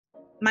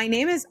My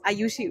name is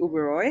Aayushi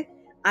Uberoi.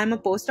 I'm a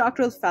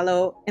postdoctoral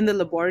fellow in the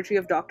laboratory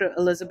of Dr.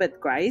 Elizabeth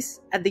Grice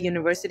at the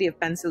University of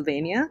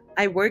Pennsylvania.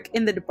 I work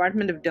in the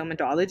Department of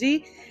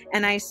Dermatology,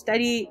 and I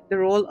study the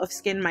role of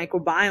skin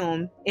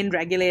microbiome in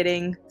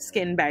regulating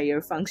skin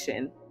barrier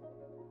function.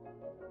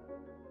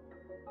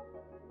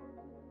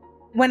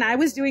 When I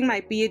was doing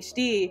my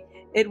PhD,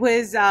 it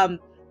was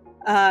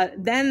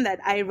then that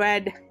I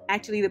read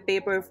actually the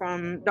paper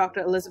from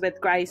Dr. Elizabeth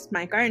Grice,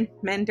 my current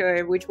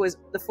mentor, which was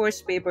the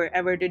first paper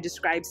ever to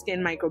describe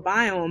skin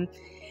microbiome.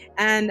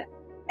 And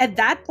at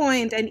that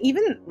point, and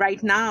even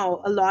right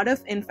now, a lot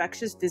of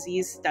infectious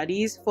disease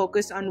studies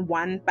focus on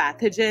one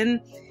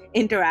pathogen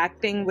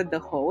interacting with the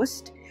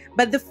host.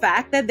 But the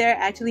fact that there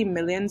are actually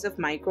millions of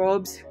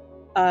microbes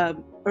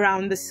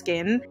around the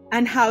skin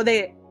and how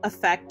they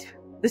affect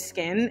the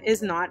skin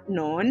is not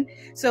known.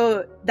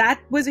 So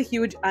that was a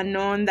huge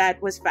unknown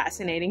that was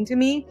fascinating to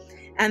me.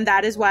 And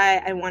that is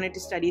why I wanted to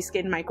study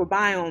skin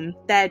microbiome,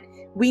 that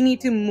we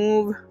need to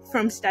move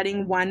from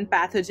studying one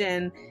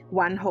pathogen,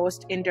 one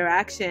host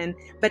interaction,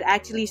 but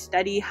actually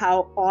study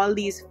how all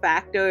these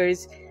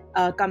factors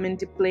come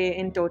into play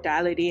in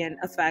totality and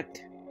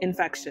affect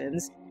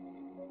infections.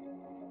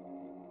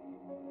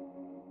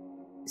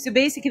 So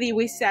basically,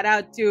 we set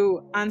out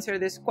to answer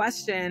this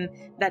question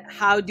that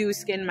how do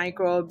skin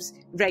microbes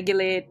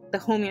regulate the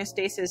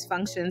homeostasis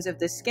functions of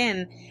the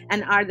skin,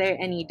 and are there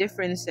any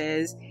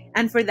differences?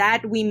 And for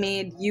that, we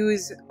made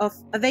use of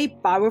a very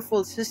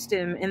powerful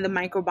system in the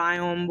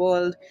microbiome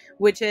world,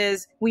 which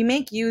is we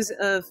make use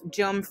of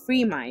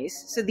germ-free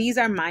mice. So these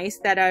are mice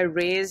that are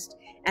raised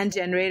and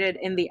generated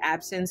in the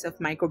absence of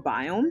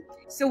microbiome.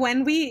 So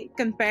when we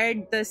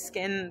compared the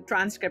skin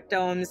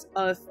transcriptomes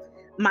of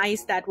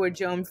mice that were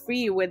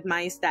germ-free with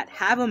mice that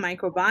have a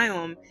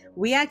microbiome,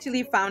 we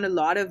actually found a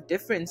lot of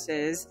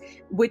differences,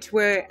 which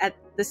were at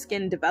the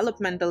skin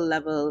developmental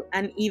level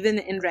and even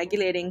in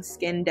regulating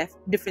skin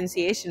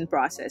differentiation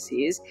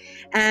processes.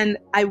 And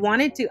I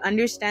wanted to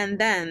understand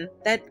then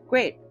that,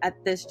 great,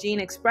 at this gene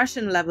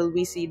expression level,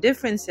 we see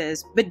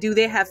differences, but do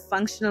they have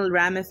functional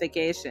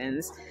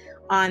ramifications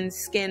on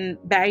skin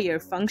barrier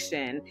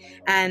function?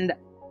 And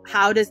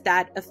how does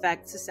that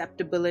affect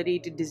susceptibility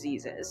to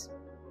diseases?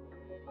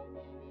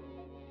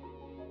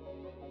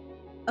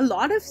 A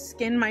lot of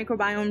skin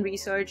microbiome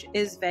research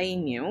is very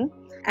new.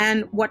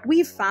 And what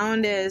we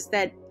found is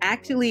that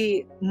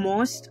actually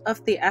most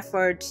of the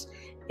efforts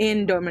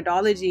in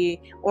dermatology,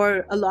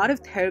 or a lot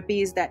of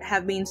therapies that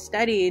have been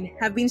studied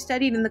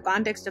in the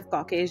context of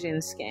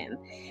Caucasian skin.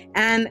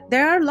 And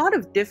there are a lot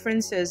of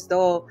differences,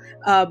 though,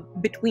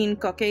 between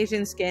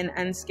Caucasian skin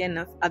and skin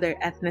of other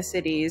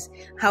ethnicities.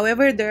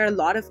 However, there are a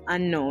lot of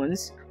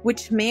unknowns,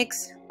 which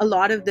makes a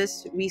lot of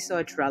this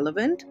research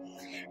relevant.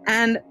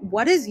 And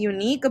what is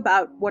unique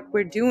about what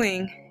we're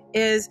doing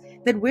is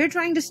that we're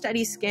trying to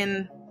study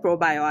skin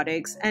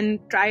probiotics and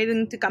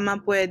trying to come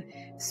up with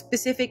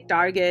specific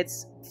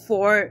targets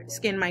for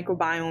skin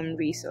microbiome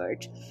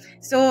research.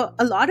 So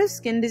a lot of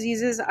skin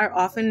diseases are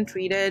often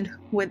treated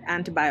with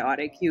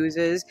antibiotic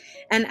uses,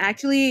 and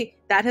actually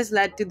that has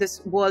led to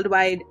this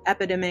worldwide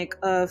epidemic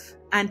of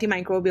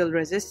antimicrobial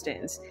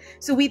resistance.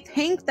 So we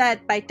think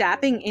that by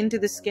tapping into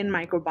the skin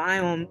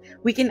microbiome,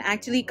 we can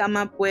actually come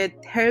up with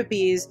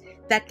therapies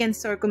that can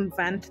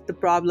circumvent the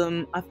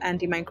problem of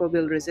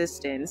antimicrobial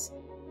resistance.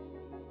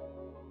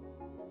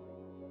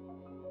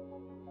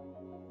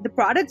 The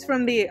products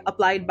from the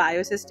applied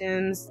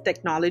biosystems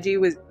technology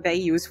was very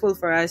useful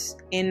for us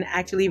in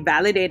actually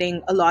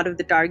validating a lot of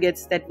the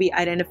targets that we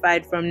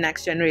identified from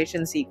next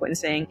generation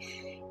sequencing.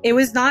 It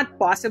was not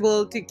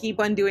possible to keep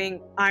on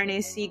doing RNA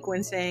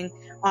sequencing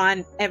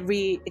on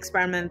every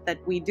experiment that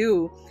we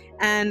do.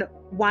 And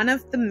one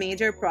of the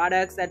major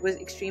products that was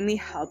extremely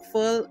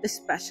helpful,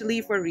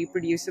 especially for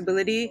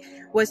reproducibility,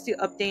 was to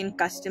obtain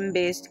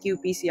custom-based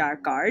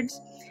qPCR cards.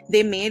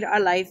 They made our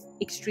life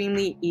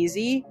extremely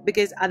easy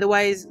because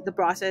otherwise the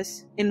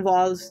process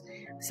involves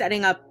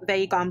setting up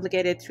very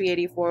complicated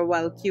 384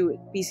 well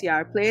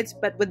qPCR plates.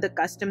 But with the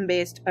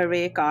custom-based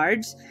array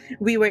cards,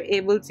 we were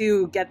able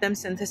to get them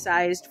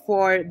synthesized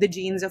for the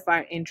genes of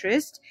our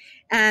interest.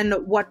 And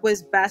what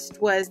was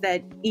best was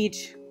that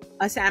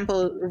a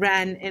sample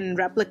ran in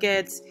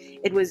replicates.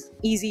 It was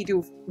easy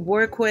to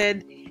work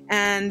with,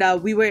 and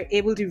we were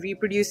able to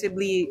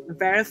reproducibly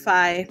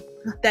verify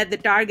that the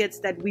targets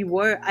that we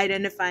were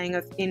identifying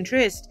of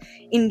interest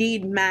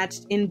indeed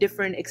matched in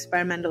different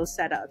experimental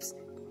setups.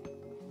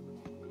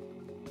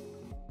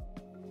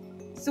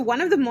 So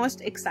one of the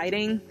most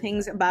exciting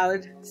things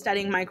about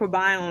studying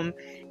microbiome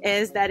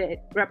is that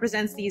it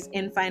represents these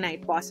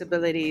infinite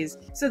possibilities.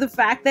 So the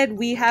fact that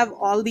we have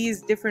all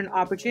these different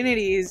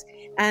opportunities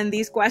and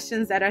these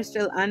questions that are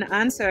still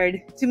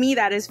unanswered, to me,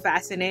 that is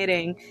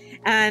fascinating.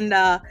 And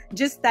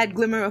just that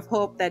glimmer of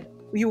hope that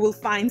you will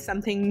find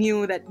something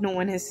new that no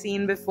one has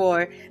seen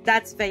before,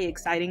 that's very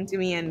exciting to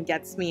me and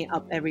gets me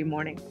up every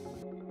morning.